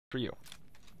For you.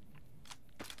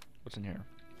 What's in here?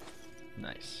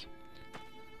 Nice.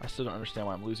 I still don't understand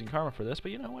why I'm losing karma for this,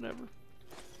 but you know, whatever.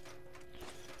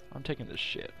 I'm taking this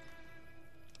shit.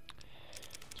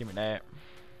 Give me that.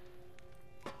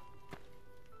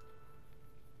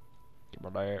 Give me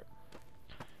that.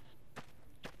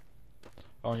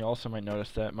 Oh, and you also might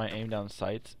notice that my aim down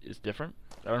sights is different.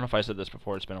 I don't know if I said this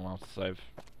before, it's been a while since I've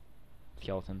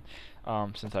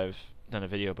since I've done a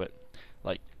video, but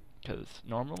like, because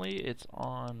normally it's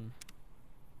on,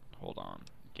 hold on,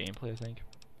 gameplay I think,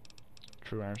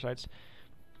 true iron sights.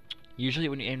 Usually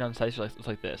when you aim down sights it's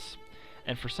like this,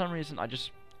 and for some reason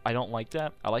I don't like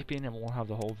that. I like being able to have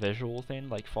the whole visual thing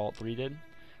like Fallout 3 did,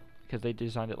 because they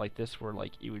designed it like this where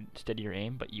like you would steady your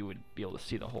aim but you would be able to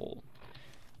see the whole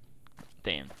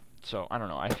thing. So I don't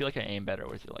know, I feel like I aim better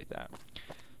with it like that.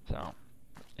 So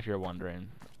if you're wondering,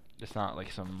 it's not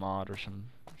like some mod or some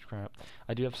crap.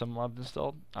 I do have some mods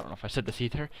installed. I don't know if I said this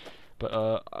either, but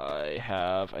I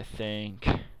have, I think,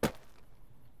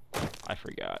 I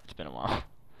forgot, it's been a while.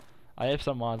 I have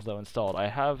some mods though installed. I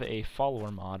have a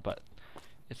follower mod, but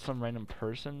it's some random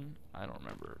person, I don't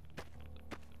remember,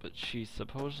 but she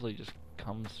supposedly just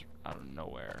comes out of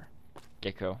nowhere.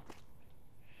 Gecko.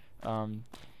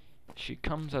 She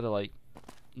comes out of like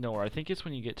nowhere. I think it's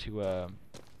when you get to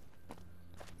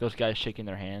those guys shaking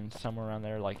their hands somewhere around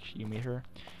there, like you meet her,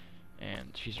 and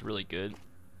she's really good.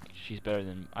 She's better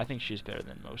than, I think she's better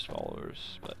than most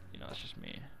followers, but you know, that's just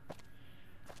me.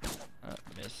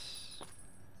 Miss.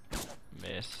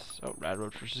 Oh,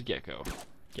 Radroach versus Gecko.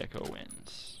 Gecko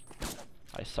wins.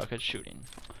 I suck at shooting.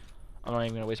 I'm not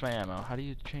even gonna waste my ammo. How do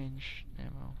you change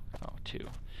ammo? Oh, 2.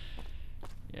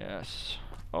 Yes.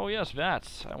 Oh yes,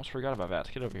 VATS. I almost forgot about VATS.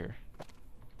 Get over here.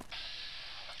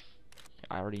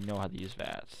 I already know how to use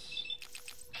VATS.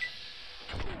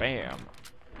 Bam.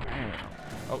 Bam.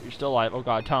 Oh, you're still alive. Oh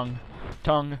god, tongue.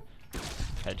 Tongue.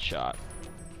 Headshot.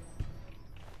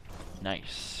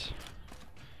 Nice.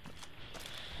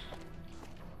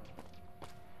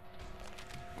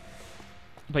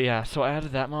 But yeah, so I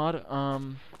added that mod.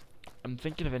 I'm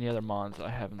thinking of any other mods I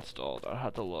have installed. I'll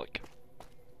have to look.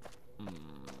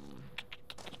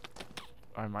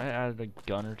 I might have added a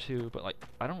gun or two, but like,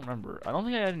 I don't remember. I don't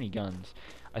think I added any guns.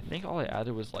 I think all I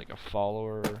added was like a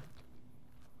follower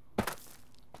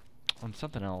on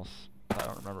something else. I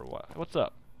don't remember what. What's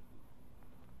up?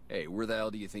 Hey, where the hell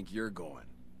do you think you're going?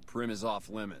 Prim is off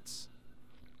limits.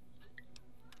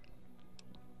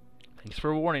 Thanks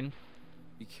for warning.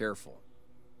 Be careful.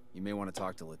 You may want to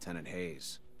talk to Lieutenant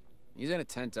Hayes. He's in a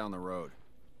tent down the road.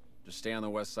 Just stay on the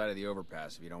west side of the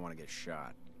overpass if you don't want to get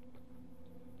shot.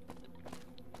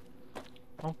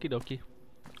 Okie dokie.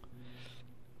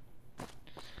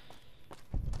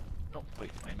 Oh, wait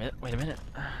a minute.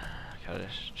 Gotta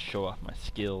show off my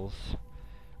skills.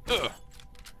 Ugh.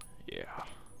 Yeah,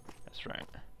 that's right.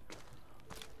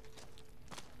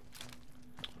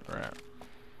 Alright.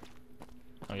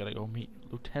 I gotta go meet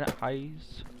Lieutenant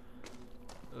Hayes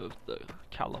of the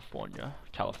California,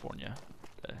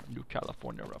 the New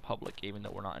California Republic. Even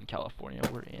though we're not in California,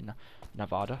 we're in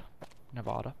Nevada.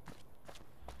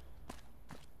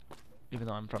 Even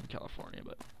though I'm from California,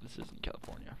 but this isn't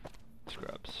California.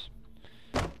 Scrubs.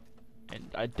 And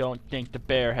I don't think the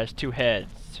bear has 2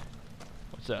 heads.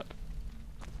 What's up?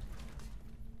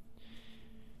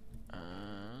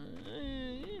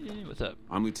 What's up?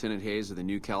 I'm Lieutenant Hayes of the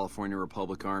New California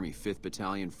Republic Army, 5th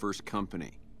Battalion, 1st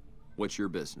Company. What's your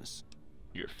business?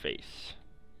 Your face.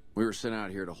 We were sent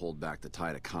out here to hold back the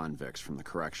tide of convicts from the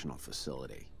correctional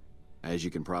facility. As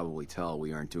you can probably tell,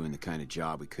 we aren't doing the kind of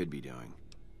job we could be doing.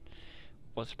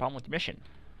 What's the problem with the mission?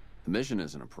 The mission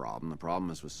isn't a problem. The problem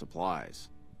is with supplies.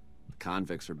 The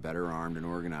convicts are better armed and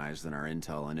organized than our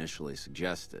intel initially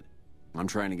suggested. I'm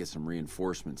trying to get some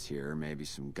reinforcements here, maybe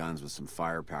some guns with some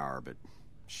firepower, but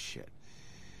shit.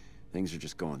 Things are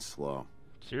just going slow.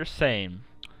 So you're saying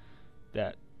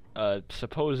that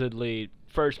supposedly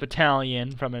 1st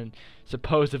Battalion from a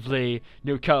supposedly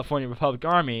New California Republic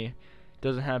Army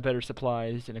doesn't have better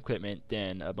supplies and equipment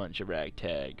than a bunch of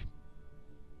ragtag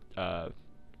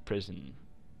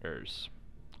prisoners.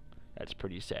 That's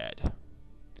pretty sad.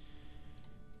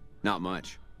 Not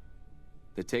much.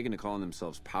 They've taken to calling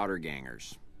themselves powder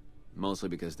gangers, mostly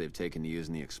because they've taken to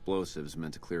using the explosives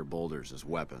meant to clear boulders as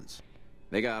weapons.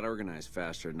 They got organized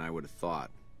faster than I would have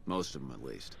thought, most of them at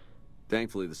least.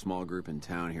 Thankfully, the small group in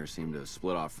town here seem to have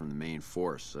split off from the main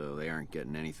force, so they aren't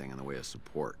getting anything in the way of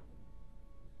support.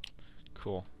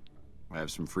 Cool. I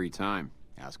have some free time.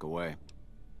 Ask away.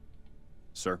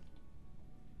 Sir?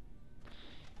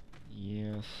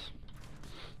 Yes.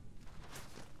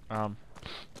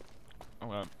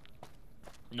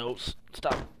 No,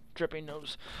 stop dripping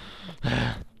nose.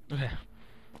 Okay.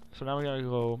 So now we gotta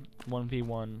go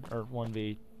 1v1 or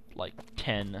 1v like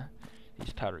 10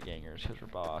 these powder gangers because we're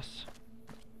boss.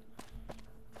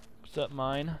 What's up,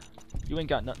 mine? You ain't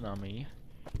got nothing on me,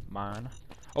 mine.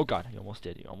 Oh god, you almost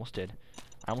did. You almost did.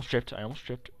 I almost tripped. I almost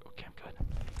tripped. Okay, I'm good.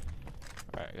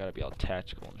 All right, I gotta be all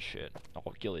tactical and shit. I'll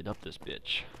gillied up this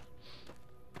bitch.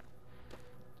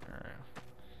 All right.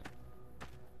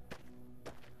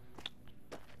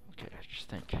 Okay, just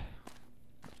think.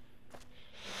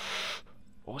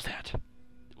 What was that?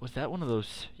 Was that one of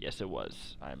those? Yes, it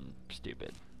was. I'm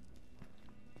stupid.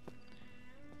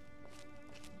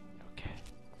 Okay.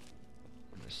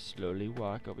 I'm gonna slowly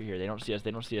walk over here. They don't see us.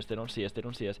 They don't see us. They don't see us. They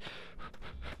don't see us.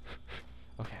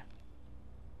 Okay.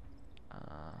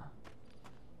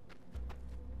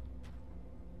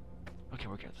 Okay,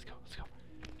 we're good. Let's go. Let's go.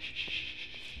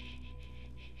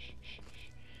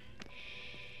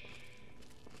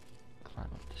 Climb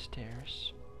up the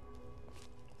stairs.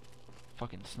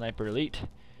 Fucking sniper elite.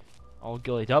 All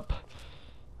gillied up.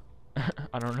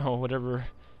 I don't know, whatever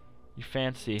you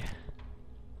fancy.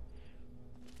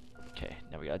 Okay,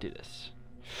 now we gotta do this.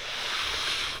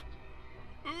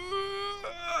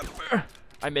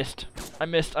 I missed. I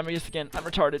missed. I missed again. I'm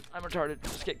retarded. I'm retarded.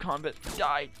 Escape combat.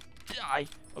 Die. Die.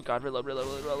 Oh god, reload, reload,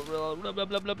 reload, reload, blah, blah,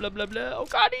 blah, blah, blah, blah, blah. Oh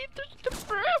god, eat the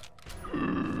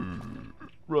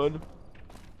run.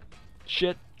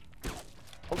 Shit.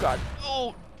 Oh god.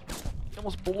 Oh! He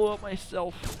almost blew up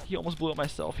myself. He almost blew up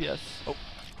myself, yes. Oh.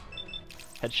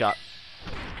 Headshot.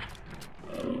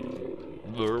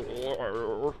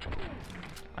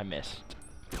 I missed.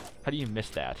 How do you miss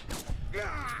that?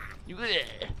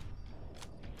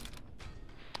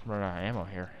 Run out of ammo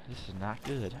here. This is not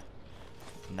good.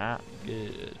 Not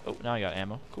good. Oh, now I got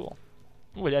ammo. Cool.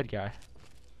 Ooh, a dead guy.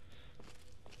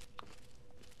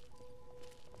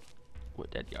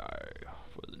 What dead guy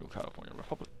for the New California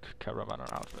Republic Caravan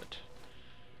outfit.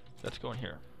 Let's go in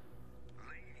here.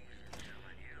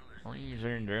 Leave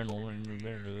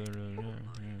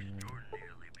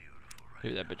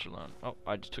that bitch alone. Oh,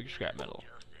 I just took your scrap metal.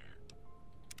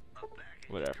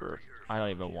 Whatever. I don't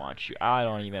even want you. I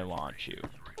don't even want you.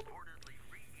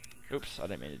 Oops, I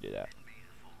didn't mean to do that.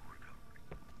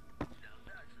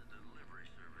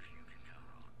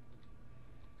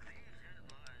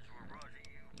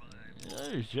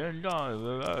 His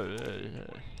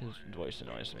voice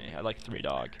annoys me. I like Three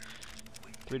Dog.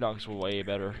 Three Dog's way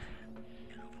better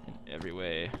in every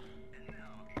way.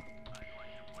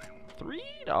 Three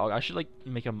Dog. I should like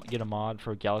get a mod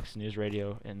for Galaxy News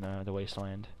Radio in the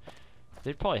Wasteland.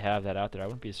 They'd probably have that out there. I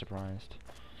wouldn't be surprised.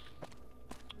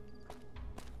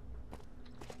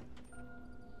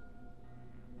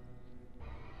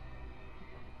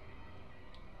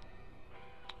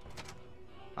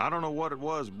 I don't know what it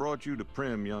was brought you to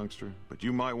Primm, youngster, but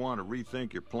you might want to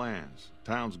rethink your plans.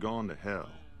 Town's gone to hell.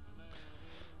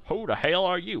 Who the hell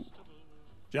are you?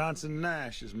 Johnson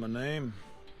Nash is my name.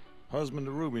 Husband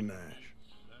to Ruby Nash.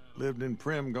 Lived in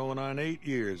Primm going on 8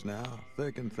 years now,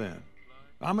 thick and thin.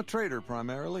 I'm a trader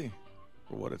primarily,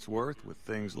 for what it's worth with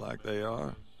things like they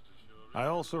are. I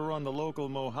also run the local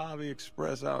Mojave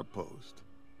Express outpost.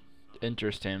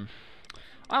 Interesting.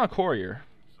 I'm a courier.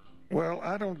 Well,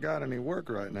 I don't got any work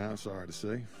right now, sorry to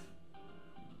say.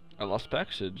 I lost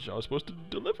package I was supposed to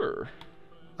deliver.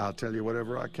 I'll tell you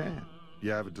whatever I can.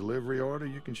 You have a delivery order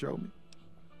you can show me?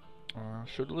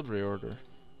 Show delivery order.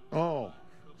 Oh,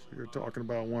 so you're talking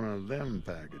about one of them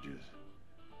packages.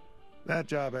 That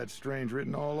job had strange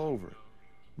written all over it,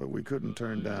 but we couldn't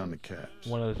turn down the caps.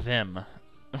 One of them?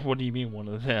 What do you mean one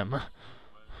of them?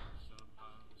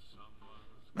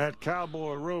 That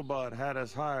cowboy robot had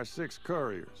us hire 6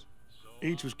 couriers.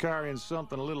 Each was carrying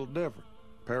something a little different.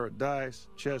 Pair of dice,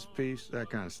 chess piece, that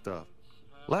kind of stuff.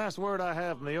 Last word I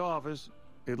have from the office,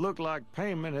 it looked like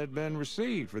payment had been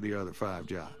received for the other 5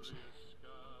 jobs.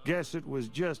 Guess it was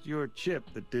just your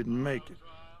chip that didn't make it.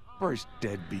 First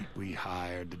deadbeat we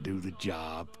hired to do the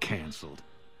job canceled.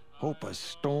 Hope a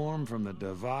storm from the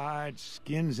divide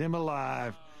skins him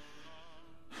alive.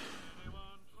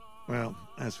 Well,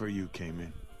 that's where you came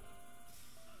in.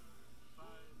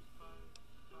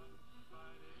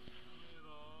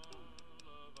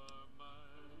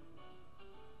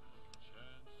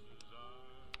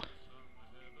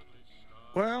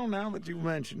 Well, now that you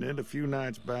mentioned it, a few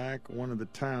nights back, one of the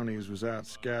townies was out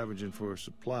scavenging for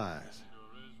supplies.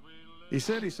 He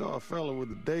said he saw a fellow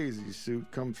with a daisy suit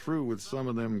come through with some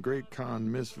of them Great Khan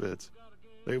misfits.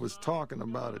 They was talking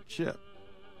about a chip.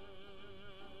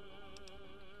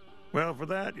 Well, for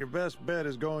that, your best bet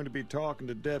is going to be talking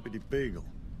to Deputy Beagle.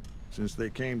 Since they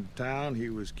came to town, he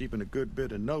was keeping a good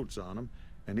bit of notes on them,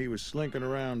 and he was slinking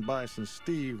around Bison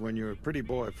Steve when your pretty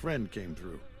boy friend came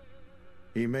through.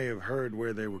 He may have heard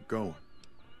where they were going.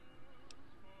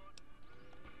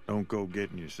 Don't go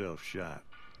getting yourself shot.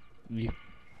 Yeah.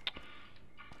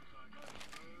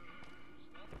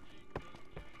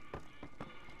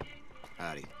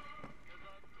 Howdy.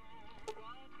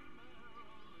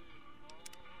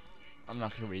 I'm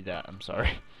not gonna read that. I'm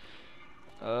sorry.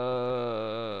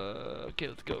 Okay,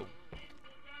 let's go.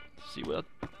 See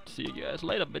you guys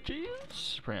later,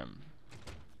 bitches. Prim.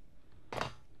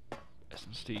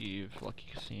 Bison Steve, Lucky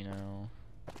Casino.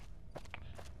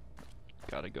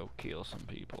 Gotta go kill some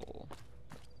people.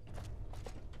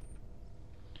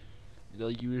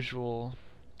 The usual.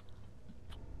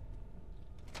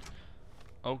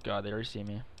 Oh god, they already see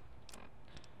me.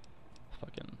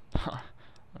 Fucking.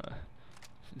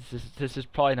 This is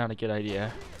probably not a good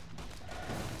idea.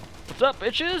 What's up,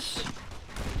 bitches?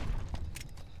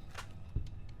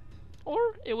 Or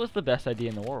it was the best idea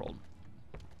in the world.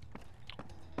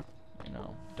 You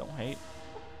know, don't hate.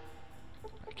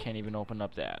 I can't even open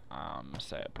up that. I'm a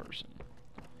sad person.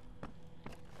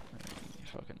 My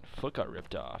fucking foot got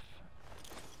ripped off.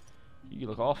 You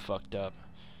look all fucked up.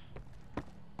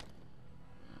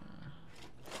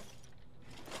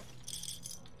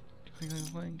 Clink,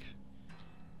 clink, clink.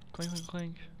 Clink, clink,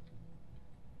 clink.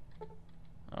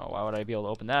 Oh, why would I be able to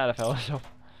open that if I was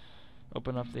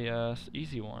open up the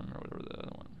easy one, or whatever the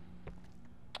other one.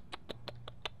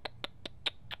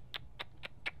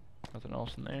 Nothing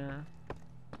else in there.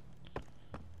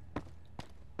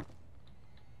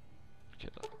 Okay,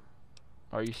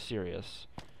 are you serious?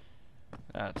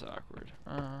 That's awkward.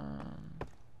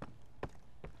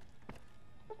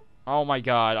 Oh my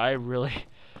god, I really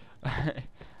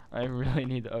I really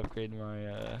need to upgrade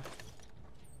my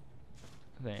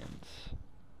things.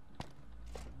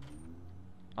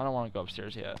 I don't want to go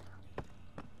upstairs yet.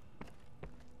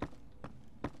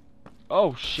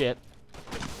 Oh shit.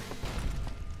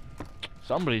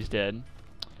 Somebody's dead.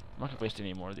 I'm not gonna waste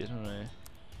any more of these. I'm gonna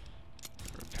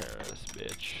repair this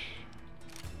bitch.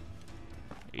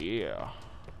 Yeah.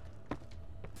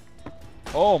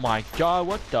 Oh my god,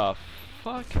 what the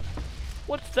fuck?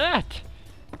 What's that?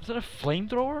 Is that a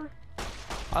flamethrower?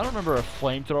 I don't remember a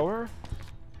flamethrower.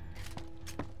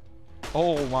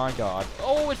 Oh my god.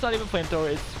 Oh, it's not even a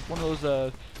flamethrower. It's one of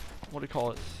those, what do you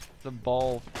call it? The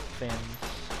ball things.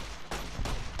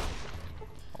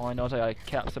 All I know is I gotta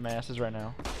cap some asses right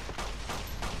now.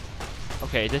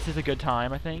 Okay, this is a good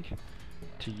time, I think,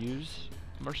 to use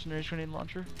Mercenary's grenade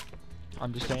launcher.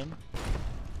 I'm just saying.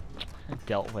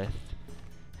 Dealt with.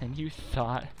 And you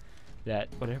thought that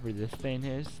whatever this thing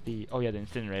is, oh yeah, the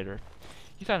incinerator.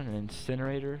 You thought an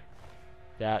incinerator?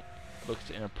 That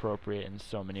looks inappropriate in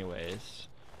so many ways.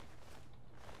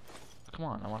 Come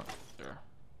on, I want there.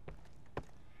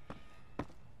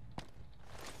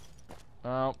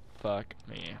 Oh, fuck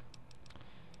me.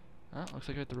 Well, looks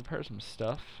like I have to repair some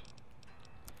stuff.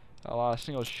 Got a lot of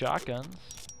single shotguns.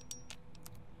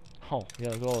 Oh, yeah,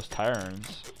 look at all those tire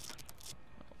irons.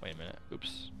 Wait a minute.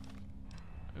 Oops.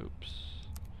 Oops.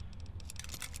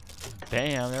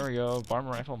 Bam, there we go.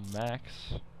 Bomber rifle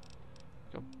max.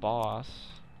 Like a boss.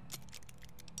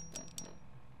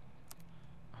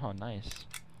 Oh, nice.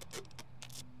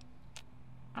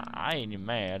 I ain't even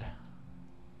mad.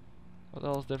 What the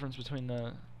hell's the difference between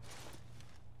the...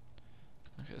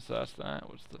 Okay, so that's that.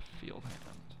 What's the field hand?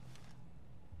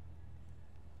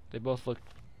 They both look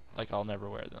like I'll never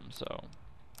wear them, so...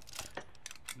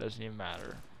 It doesn't even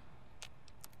matter.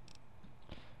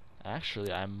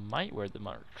 Actually, I might wear the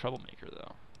Merc Troublemaker,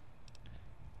 though.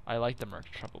 I like the Merc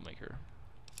Troublemaker.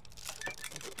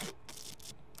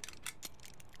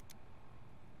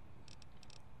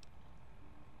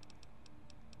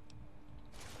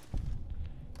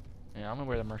 Yeah, I'm gonna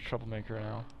wear the Merc Troublemaker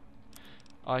now.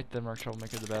 I like the Merc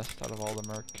Troublemaker the best out of all the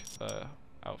Merc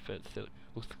outfits. It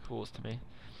looks the coolest to me.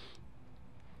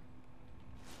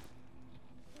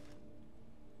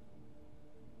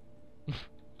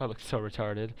 I look so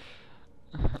retarded.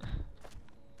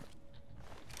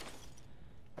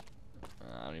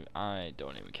 I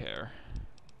don't even care.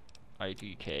 I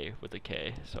do K with a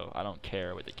K, so I don't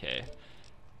care with a K.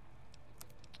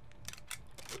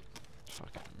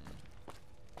 Fucking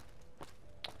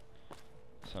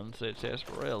Sunset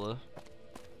Sarsaparilla.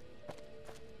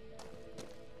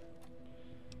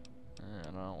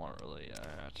 I don't want really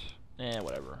that.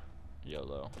 Whatever.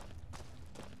 YOLO.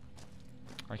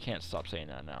 I can't stop saying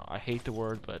that now. I hate the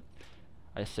word, but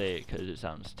I say it because it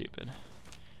sounds stupid.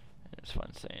 And it's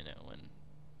fun saying it when...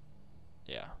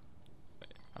 Yeah.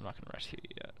 Wait, I'm not going to rescue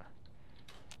you yet.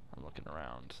 I'm looking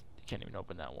around. You can't even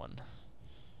open that one.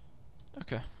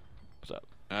 Okay. What's up?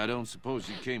 I don't suppose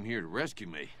you came here to rescue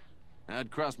me.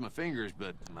 I'd cross my fingers,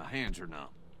 but my hands are numb.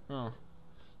 Huh.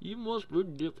 You must be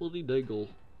Deputy Diggle.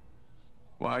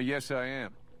 Why, yes, I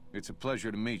am. It's a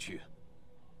pleasure to meet you.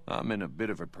 I'm in a bit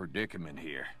of a predicament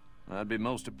here. I'd be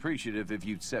most appreciative if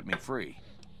you'd set me free.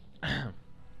 Sorry.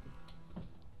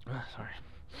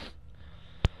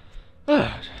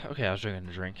 Okay, I was drinking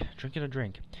a drink. Drinking a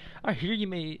drink. I hear you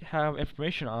may have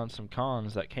information on some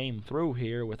cons that came through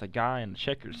here with a guy in a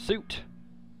checkered suit.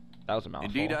 That was a mouthful.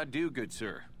 Indeed I do, good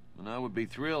sir. And I would be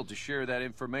thrilled to share that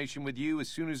information with you as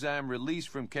soon as I am released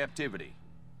from captivity.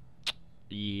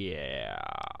 Yeah.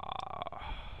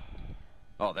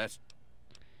 Oh, that's...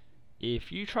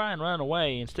 If you try and run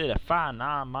away instead of fighting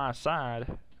on my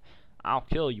side, I'll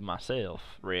kill you myself,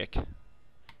 Rick.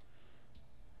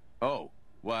 Oh,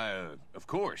 why, of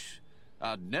course.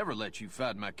 I'd never let you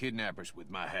fight my kidnappers with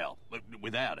my help.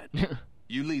 Without it.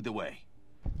 You lead the way.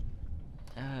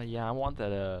 Yeah, I want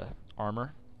that,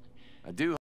 armor. I do